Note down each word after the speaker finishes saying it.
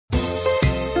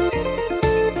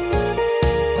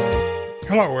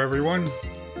Hello, everyone.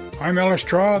 I'm Ellis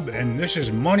Traub, and this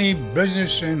is Money,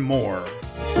 Business, and More.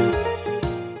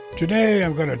 Today,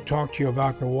 I'm going to talk to you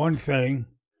about the one thing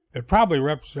that probably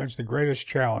represents the greatest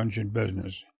challenge in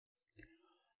business.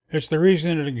 It's the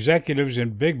reason that executives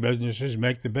in big businesses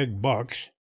make the big bucks,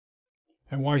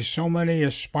 and why so many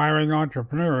aspiring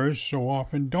entrepreneurs so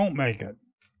often don't make it.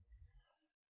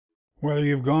 Whether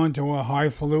you've gone to a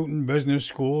highfalutin business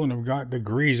school and have got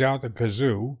degrees out the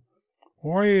kazoo,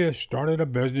 or you started a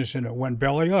business and it went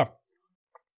belly up,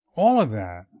 all of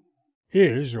that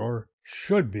is or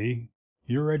should be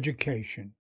your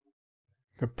education,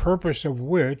 the purpose of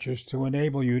which is to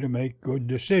enable you to make good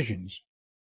decisions.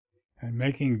 And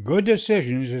making good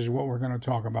decisions is what we're going to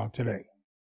talk about today.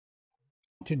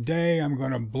 Today, I'm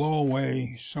going to blow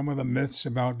away some of the myths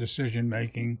about decision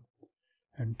making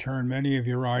and turn many of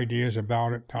your ideas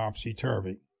about it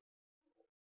topsy-turvy.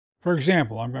 For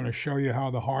example, I'm going to show you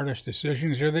how the hardest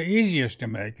decisions are the easiest to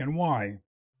make and why.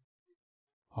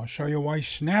 I'll show you why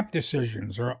snap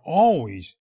decisions are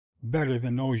always better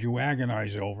than those you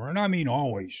agonize over, and I mean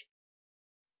always.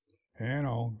 And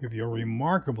I'll give you a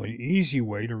remarkably easy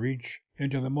way to reach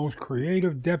into the most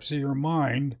creative depths of your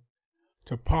mind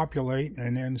to populate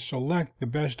and then select the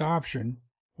best option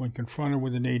when confronted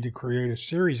with the need to create a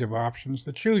series of options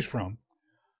to choose from,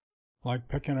 like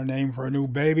picking a name for a new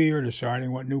baby or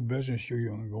deciding what new business you're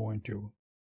going to go into.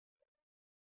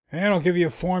 And I'll give you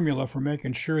a formula for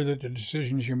making sure that the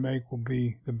decisions you make will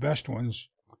be the best ones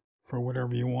for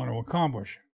whatever you want to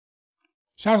accomplish.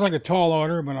 Sounds like a tall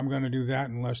order, but I'm going to do that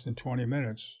in less than 20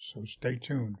 minutes, so stay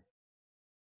tuned.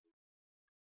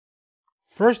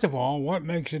 First of all, what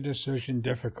makes a decision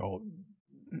difficult?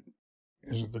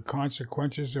 Is it the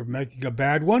consequences of making a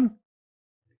bad one?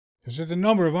 Is it the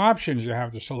number of options you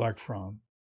have to select from?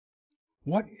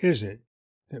 What is it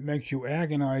that makes you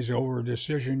agonize over a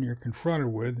decision you're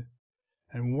confronted with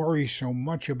and worry so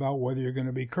much about whether you're going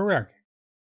to be correct?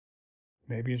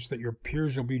 Maybe it's that your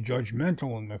peers will be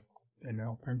judgmental and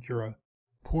they'll think you're a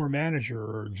poor manager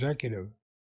or executive.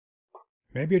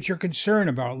 Maybe it's your concern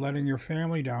about letting your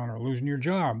family down or losing your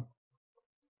job.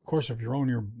 Of course, if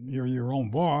you're your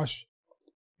own boss,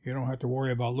 you don't have to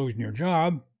worry about losing your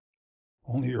job.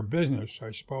 Only your business,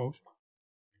 I suppose.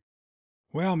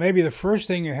 Well, maybe the first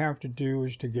thing you have to do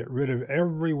is to get rid of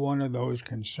every one of those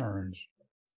concerns.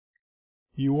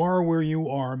 You are where you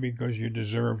are because you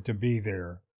deserve to be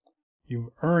there. You've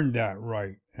earned that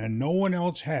right, and no one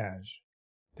else has.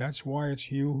 That's why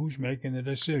it's you who's making the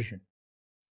decision.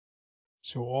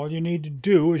 So all you need to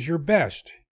do is your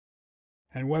best.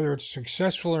 And whether it's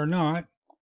successful or not,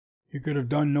 you could have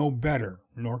done no better,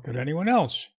 nor could anyone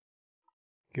else.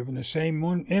 Given the same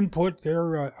input,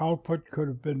 their output could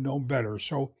have been no better.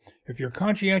 So if you're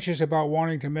conscientious about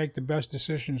wanting to make the best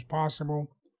decisions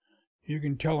possible, you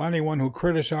can tell anyone who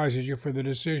criticizes you for the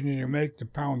decisions you make to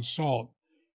pound salt.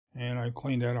 And I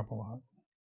cleaned that up a lot.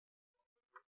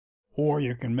 Or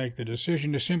you can make the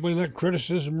decision to simply let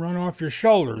criticism run off your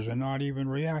shoulders and not even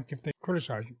react if they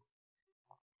criticize you.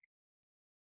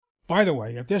 By the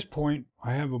way, at this point,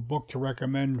 I have a book to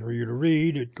recommend for you to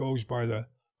read. It goes by the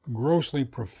grossly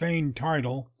profane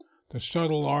title, The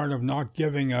Subtle Art of Not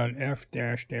Giving an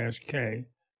F-K.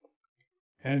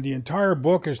 And the entire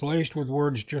book is laced with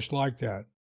words just like that.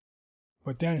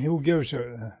 But then who gives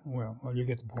well, you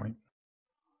get the point.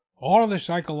 All of the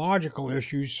psychological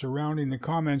issues surrounding the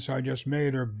comments I just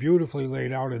made are beautifully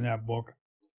laid out in that book.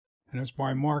 And it's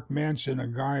by Mark Manson, a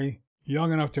guy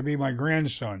young enough to be my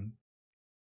grandson.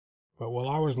 But while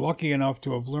I was lucky enough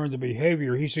to have learned the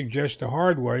behavior he suggests the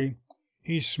hard way,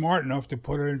 he's smart enough to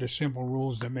put it into simple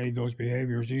rules that made those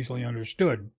behaviors easily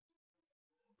understood.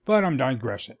 But I'm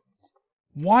digressing.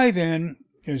 Why, then,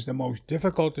 is the most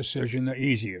difficult decision the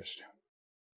easiest?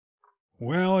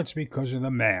 Well, it's because of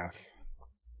the math.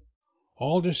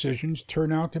 All decisions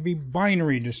turn out to be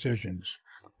binary decisions.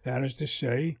 That is to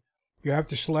say, you have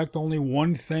to select only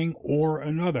one thing or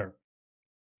another.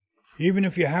 Even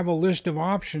if you have a list of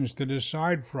options to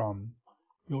decide from,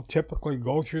 you'll typically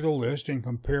go through the list and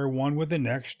compare one with the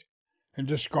next and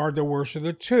discard the worst of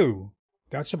the two.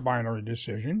 That's a binary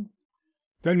decision.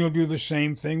 Then you'll do the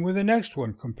same thing with the next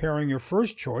one, comparing your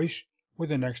first choice with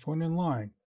the next one in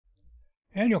line.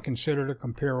 And you'll consider to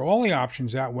compare all the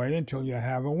options that way until you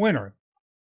have a winner.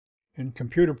 In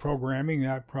computer programming,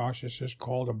 that process is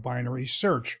called a binary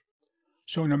search.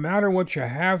 So no matter what you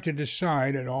have to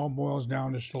decide, it all boils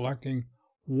down to selecting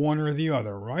one or the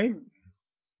other, right?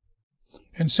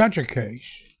 In such a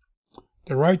case,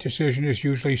 the right decision is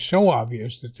usually so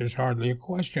obvious that there's hardly a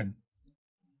question.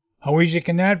 How easy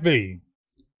can that be?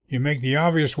 You make the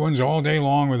obvious ones all day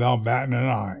long without batting an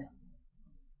eye.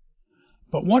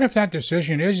 But what if that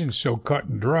decision isn't so cut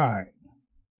and dry?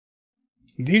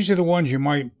 These are the ones you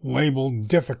might label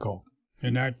difficult.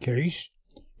 In that case,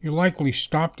 you likely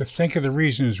stop to think of the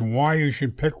reasons why you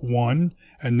should pick one,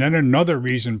 and then another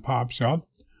reason pops up,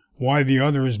 why the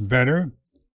other is better.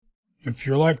 If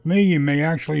you're like me, you may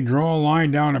actually draw a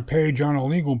line down a page on a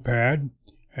legal pad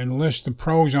and list the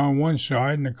pros on one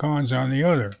side and the cons on the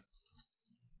other.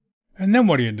 And then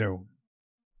what do? Do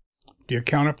you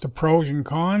count up the pros and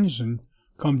cons and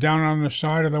come down on the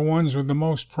side of the ones with the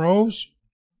most pros?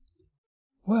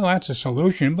 Well, that's a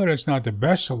solution, but it's not the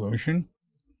best solution.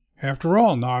 After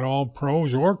all, not all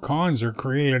pros or cons are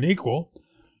created equal.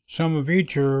 Some of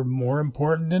each are more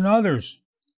important than others.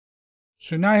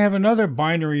 So now you have another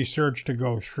binary search to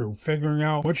go through, figuring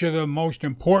out which are the most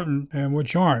important and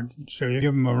which aren't. So you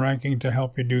give them a ranking to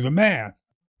help you do the math.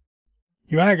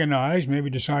 You agonize, maybe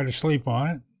decide to sleep on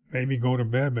it, maybe go to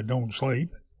bed but don't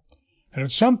sleep. And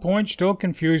at some point, still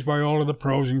confused by all of the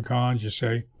pros and cons, you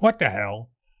say, "What the hell?"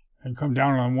 and come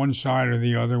down on one side or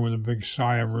the other with a big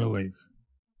sigh of relief.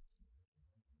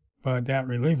 But that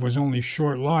relief was only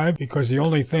short-lived, because the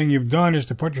only thing you've done is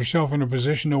to put yourself in a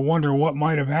position to wonder what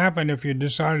might have happened if you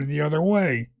decided the other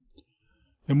way.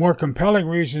 The more compelling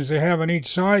reasons they have on each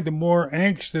side, the more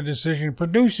angst the decision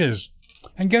produces.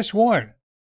 And guess what?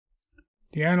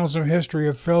 The annals of history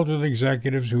are filled with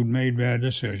executives who'd made bad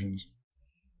decisions.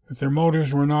 If their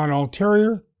motives were not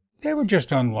ulterior, they were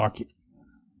just unlucky.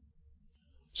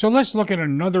 So let's look at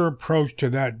another approach to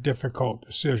that difficult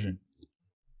decision.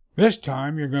 This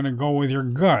time, you're going to go with your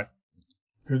gut.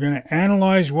 You're going to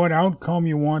analyze what outcome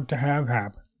you want to have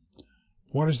happen.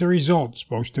 What is the result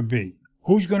supposed to be?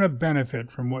 Who's going to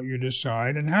benefit from what you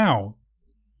decide, and how?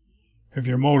 If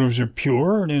your motives are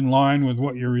pure and in line with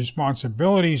what your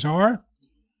responsibilities are,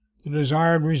 the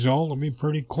desired result will be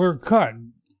pretty clear-cut.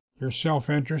 Your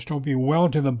self-interest will be well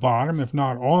to the bottom, if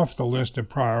not off the list of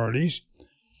priorities,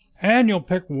 and you'll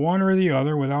pick one or the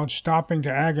other without stopping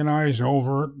to agonize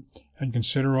over it and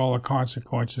consider all the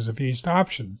consequences of each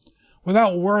option,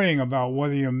 without worrying about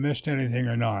whether you missed anything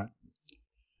or not.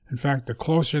 In fact, the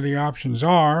closer the options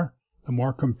are, the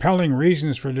more compelling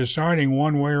reasons for deciding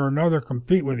one way or another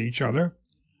compete with each other.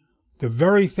 The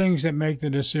very things that make the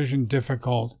decision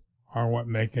difficult are what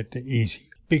make it the easy.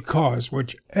 Because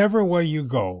whichever way you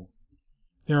go,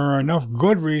 there are enough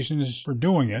good reasons for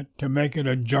doing it to make it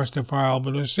a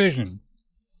justifiable decision.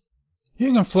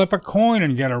 You can flip a coin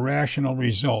and get a rational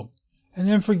result, and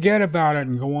then forget about it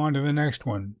and go on to the next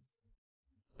one.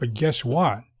 But guess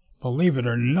what? Believe it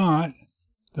or not,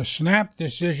 the snap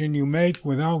decision you make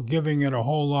without giving it a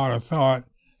whole lot of thought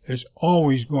is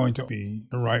always going to be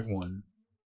the right one.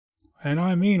 And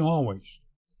I mean always.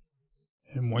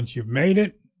 And once you've made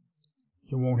it,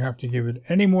 you won't have to give it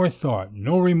any more thought.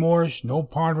 No remorse, no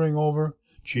pondering over,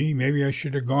 gee, maybe I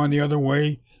should have gone the other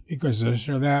way because this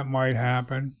or that might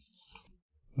happen.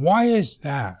 Why is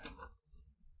that?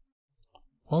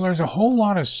 Well, there's a whole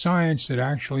lot of science that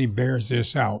actually bears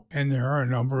this out, and there are a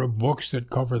number of books that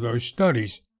cover those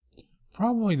studies.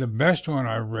 Probably the best one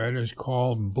I've read is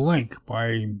called Blink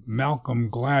by Malcolm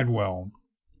Gladwell.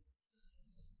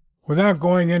 Without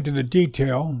going into the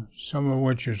detail, some of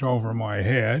which is over my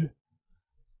head,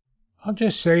 I'll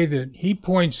just say that he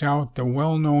points out the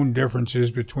well-known differences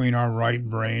between our right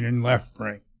brain and left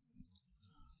brain.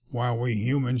 While we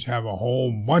humans have a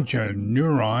whole bunch of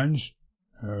neurons,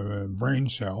 brain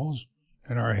cells,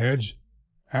 in our heads,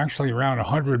 actually around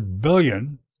 100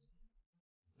 billion,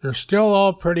 they're still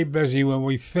all pretty busy when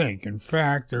we think. In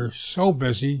fact, they're so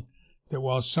busy that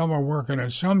while some are working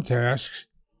at some tasks,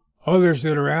 others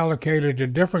that are allocated to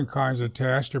different kinds of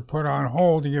tasks are put on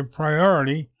hold to give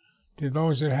priority to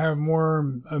those that have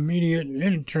more immediate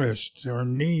interest or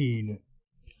need.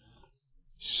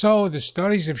 So the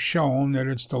studies have shown that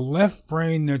it's the left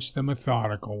brain that's the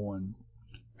methodical one.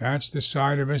 That's the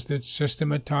side of us that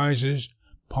systematizes,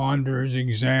 ponders,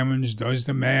 examines, does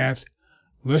the math,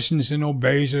 listens and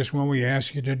obeys us when we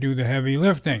ask it to do the heavy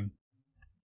lifting.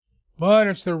 But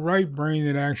it's the right brain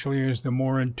that actually is the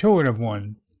more intuitive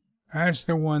one. That's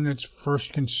the one that's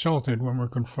first consulted when we're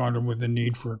confronted with the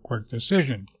need for a quick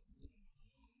decision.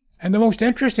 And the most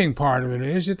interesting part of it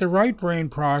is that the right brain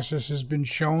process has been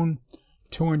shown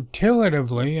to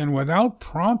intuitively and without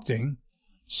prompting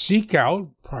seek out,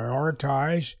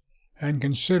 prioritize, and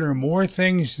consider more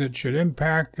things that should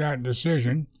impact that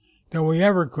decision than we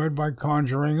ever could by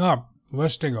conjuring up,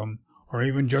 listing them, or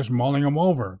even just mulling them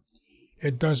over.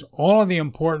 It does all of the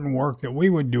important work that we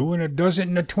would do, and it does it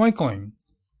in a twinkling.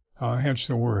 Hence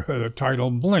the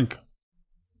title Blink.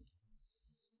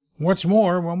 What's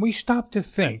more, when we stop to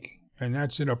think, and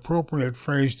that's an appropriate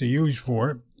phrase to use for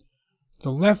it,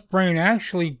 the left brain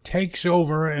actually takes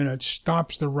over and it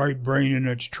stops the right brain in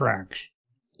its tracks.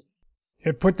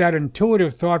 It put that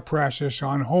intuitive thought process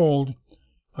on hold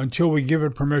until we give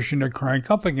it permission to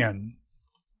crank up again.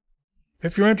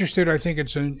 If you're interested, I think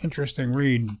it's an interesting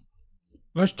read.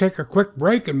 Let's take a quick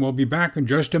break and we'll be back in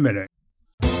just a minute.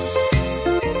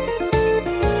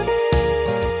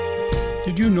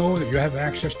 Did you know that you have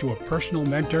access to a personal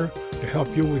mentor to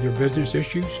help you with your business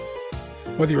issues?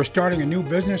 Whether you're starting a new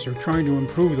business or trying to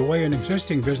improve the way an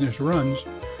existing business runs,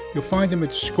 you'll find them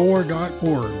at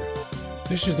SCORE.org.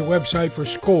 This is the website for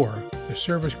SCORE, the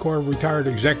Service Corps of Retired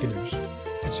Executives.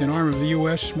 It's an arm of the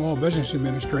U.S. Small Business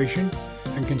Administration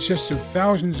and consists of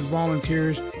thousands of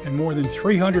volunteers in more than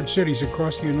 300 cities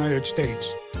across the United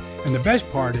States. And the best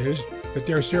part is that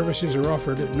their services are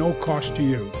offered at no cost to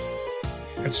you.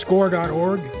 At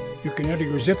SCORE.org, you can enter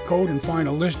your zip code and find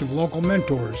a list of local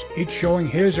mentors, each showing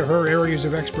his or her areas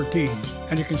of expertise,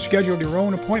 and you can schedule your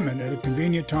own appointment at a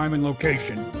convenient time and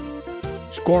location.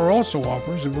 SCORE also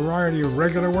offers a variety of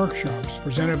regular workshops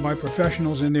presented by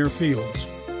professionals in their fields.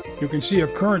 You can see a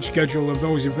current schedule of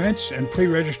those events and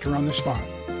pre-register on the spot.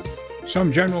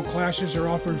 Some general classes are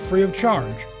offered free of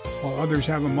charge, while others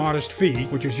have a modest fee,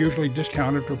 which is usually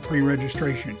discounted for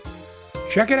pre-registration.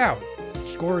 Check it out.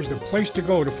 SCORE is the place to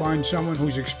go to find someone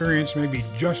whose experience may be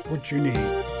just what you need.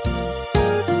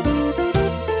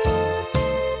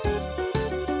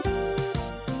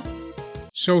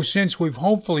 So since we've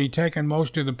hopefully taken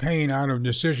most of the pain out of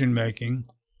decision making,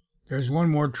 there's one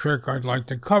more trick I'd like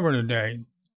to cover today.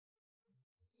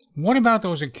 What about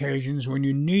those occasions when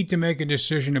you need to make a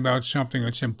decision about something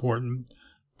that's important,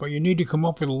 but you need to come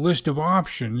up with a list of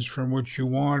options from which you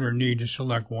want or need to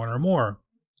select one or more?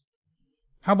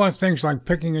 How about things like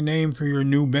picking a name for your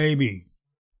new baby,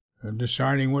 or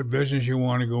deciding what business you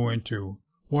want to go into,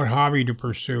 what hobby to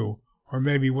pursue, or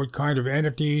maybe what kind of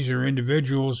entities or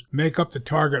individuals make up the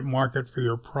target market for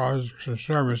your products or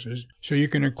services so you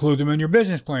can include them in your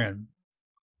business plan?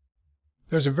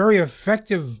 There's a very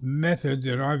effective method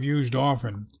that I've used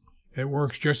often. It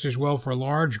works just as well for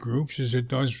large groups as it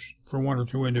does for one or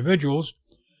two individuals,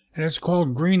 and it's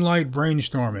called green light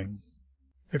brainstorming.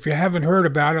 If you haven't heard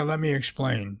about it, let me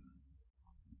explain.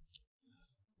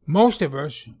 Most of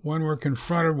us, when we're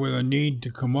confronted with a need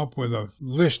to come up with a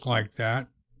list like that,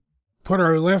 put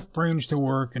our left brains to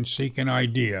work and seek an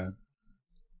idea.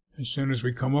 As soon as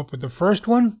we come up with the first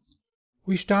one,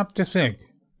 we stop to think.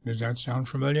 Does that sound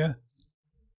familiar?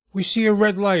 We see a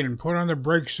red light and put on the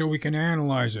brakes so we can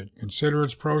analyze it, consider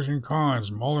its pros and cons,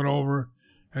 mull it over,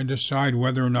 and decide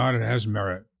whether or not it has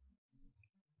merit.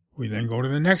 We then go to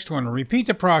the next one and repeat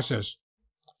the process,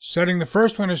 setting the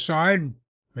first one aside,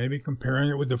 maybe comparing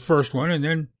it with the first one, and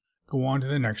then go on to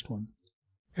the next one.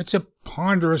 It's a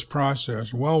ponderous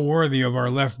process, well worthy of our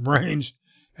left brains,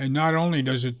 and not only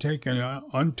does it take an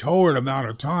untoward amount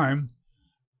of time,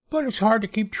 but it's hard to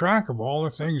keep track of all the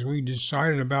things we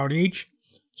decided about each,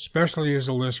 especially as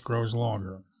the list grows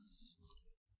longer.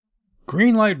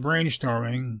 Green light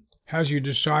brainstorming has you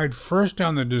decide first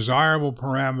on the desirable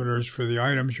parameters for the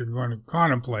items you're going to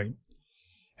contemplate,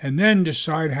 and then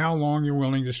decide how long you're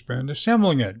willing to spend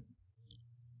assembling it.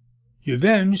 You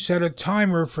then set a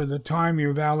timer for the time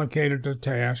you've allocated to the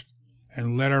task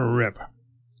and let her rip.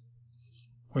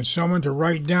 With someone to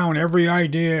write down every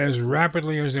idea as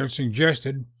rapidly as they're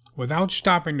suggested, without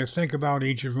stopping to think about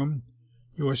each of them,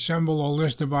 you assemble a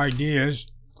list of ideas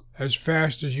as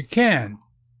fast as you can.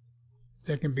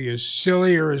 They can be as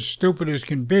silly or as stupid as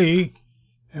can be,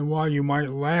 and while you might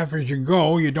laugh as you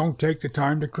go, you don't take the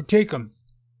time to critique them.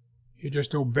 You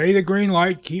just obey the green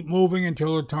light, keep moving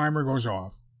until the timer goes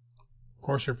off. Of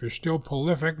course, if you're still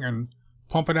prolific and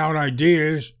pumping out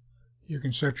ideas, you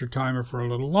can set your timer for a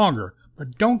little longer,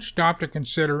 but don't stop to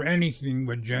consider anything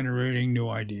but generating new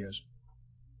ideas.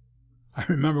 I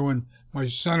remember when my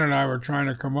son and I were trying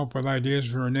to come up with ideas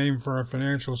for a name for a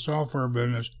financial software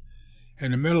business.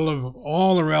 In the middle of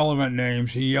all the relevant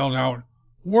names, he yelled out,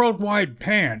 "Worldwide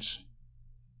Pants."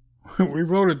 We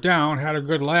wrote it down, had a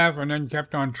good laugh, and then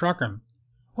kept on trucking.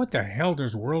 What the hell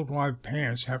does Worldwide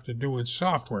Pants have to do with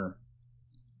software?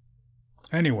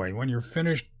 Anyway, when you're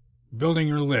finished building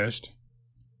your list,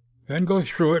 then go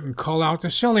through it and cull out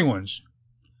the silly ones.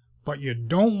 But you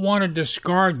don't want to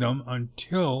discard them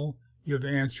until you've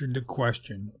answered the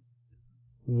question.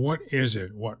 What is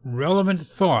it? What relevant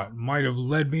thought might have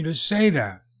led me to say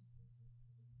that?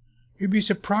 You'd be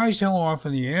surprised how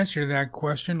often the answer to that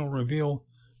question will reveal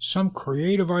some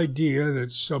creative idea that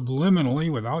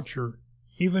subliminally, without your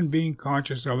even being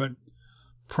conscious of it,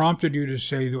 prompted you to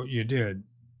say what you did.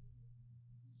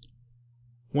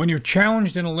 When you've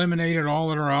challenged and eliminated all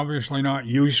that are obviously not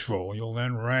useful, you'll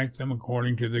then rank them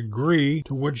according to the degree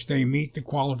to which they meet the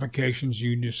qualifications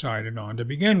you decided on to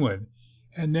begin with,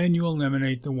 and then you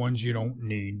eliminate the ones you don't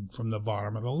need from the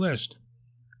bottom of the list.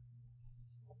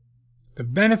 The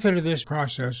benefit of this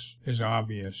process is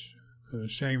obvious. For the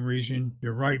same reason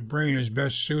your right brain is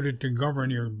best suited to govern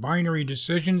your binary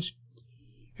decisions,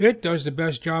 it does the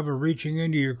best job of reaching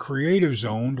into your creative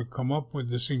zone to come up with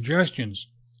the suggestions.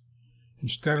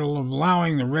 Instead of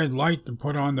allowing the red light to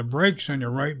put on the brakes on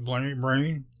your right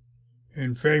brain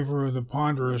in favor of the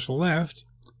ponderous left,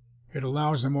 it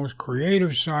allows the most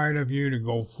creative side of you to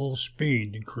go full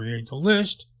speed to create the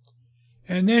list,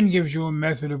 and then gives you a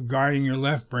method of guiding your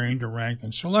left brain to rank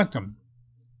and select them.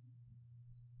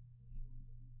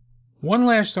 One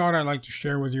last thought I'd like to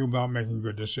share with you about making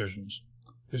good decisions.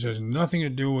 This has nothing to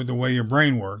do with the way your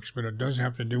brain works, but it does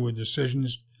have to do with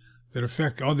decisions that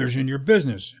affect others in your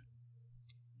business.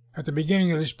 At the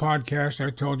beginning of this podcast, I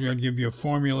told you I'd give you a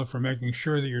formula for making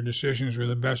sure that your decisions are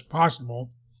the best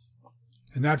possible,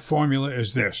 and that formula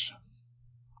is this.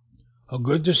 A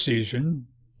good decision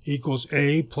equals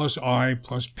A plus I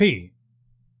plus P.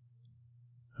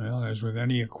 Well, as with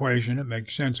any equation, it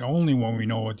makes sense only when we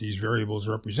know what these variables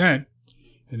represent.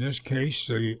 In this case,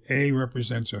 the A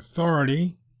represents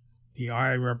authority, the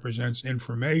I represents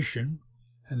information,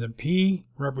 and the P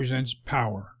represents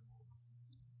power.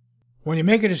 When you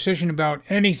make a decision about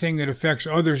anything that affects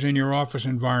others in your office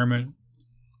environment,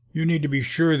 you need to be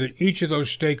sure that each of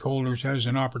those stakeholders has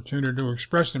an opportunity to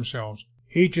express themselves.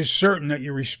 Each is certain that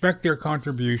you respect their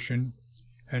contribution,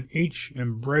 and each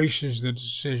embraces the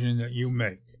decision that you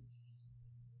make.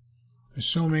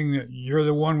 Assuming that you're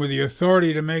the one with the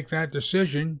authority to make that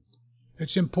decision,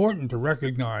 it's important to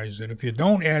recognize that if you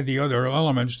don't add the other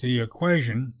elements to the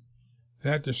equation,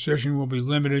 that decision will be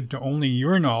limited to only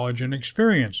your knowledge and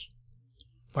experience.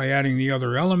 By adding the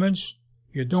other elements,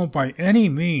 you don't by any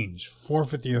means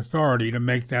forfeit the authority to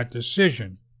make that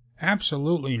decision.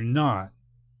 Absolutely not.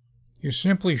 You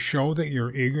simply show that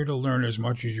you're eager to learn as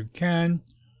much as you can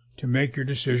to make your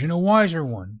decision a wiser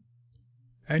one.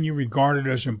 And you regard it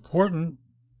as important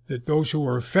that those who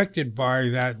are affected by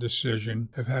that decision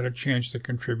have had a chance to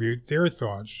contribute their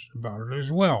thoughts about it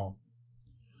as well.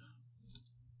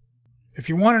 If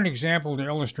you want an example to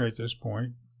illustrate this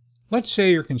point, let's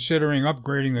say you're considering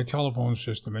upgrading the telephone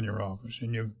system in your office,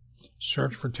 and you've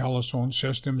searched for telephone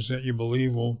systems that you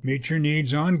believe will meet your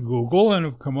needs on Google and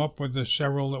have come up with the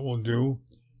several that will do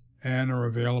and are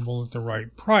available at the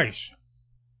right price.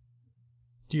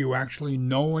 Do you actually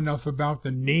know enough about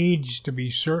the needs to be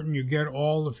certain you get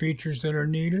all the features that are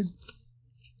needed?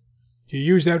 Do you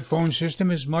use that phone system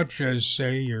as much as,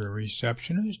 say, your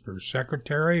receptionist or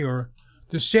secretary or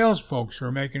the sales folks who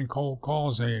are making cold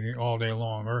calls all day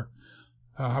long? Or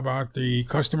how about the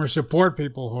customer support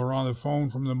people who are on the phone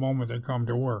from the moment they come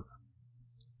to work?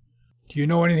 Do you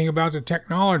know anything about the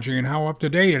technology and how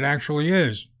up-to-date it actually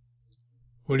is?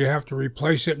 Will you have to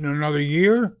replace it in another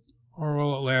year, or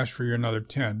will it last for you another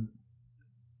 10?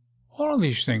 All of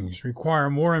these things require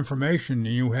more information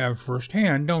than you have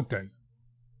firsthand, don't they?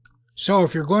 So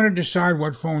if you're going to decide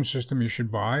what phone system you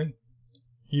should buy,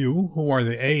 you, who are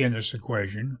the A in this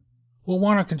equation, will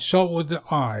want to consult with the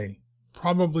I,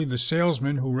 probably the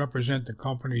salesmen who represent the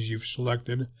companies you've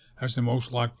selected as the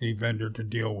most likely vendor to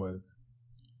deal with.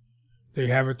 They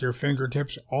have at their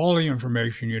fingertips all the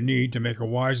information you need to make a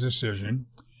wise decision,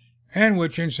 and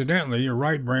which, incidentally, your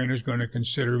right brain is going to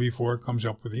consider before it comes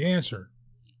up with the answer.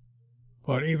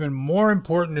 But even more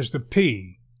important is the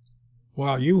P.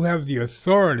 While you have the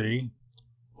authority,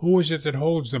 who is it that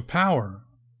holds the power?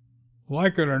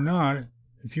 Like it or not,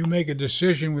 if you make a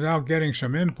decision without getting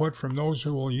some input from those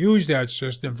who will use that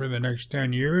system for the next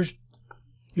 10 years,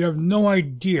 you have no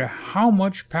idea how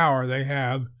much power they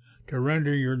have to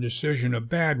render your decision a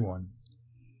bad one.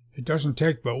 It doesn't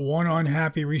take but one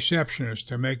unhappy receptionist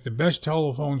to make the best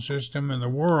telephone system in the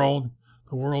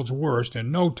world's worst, in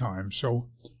no time. So,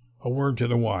 a word to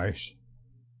the wise.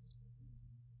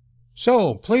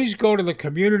 So, please go to the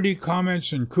community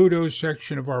comments and kudos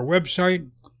section of our website,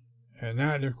 and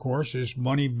that, of course, is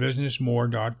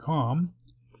moneybusinessmore.com,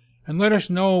 and let us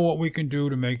know what we can do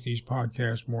to make these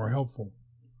podcasts more helpful.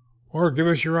 Or give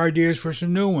us your ideas for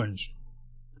some new ones.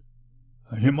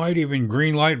 You might even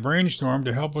greenlight Brainstorm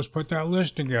to help us put that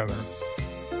list together.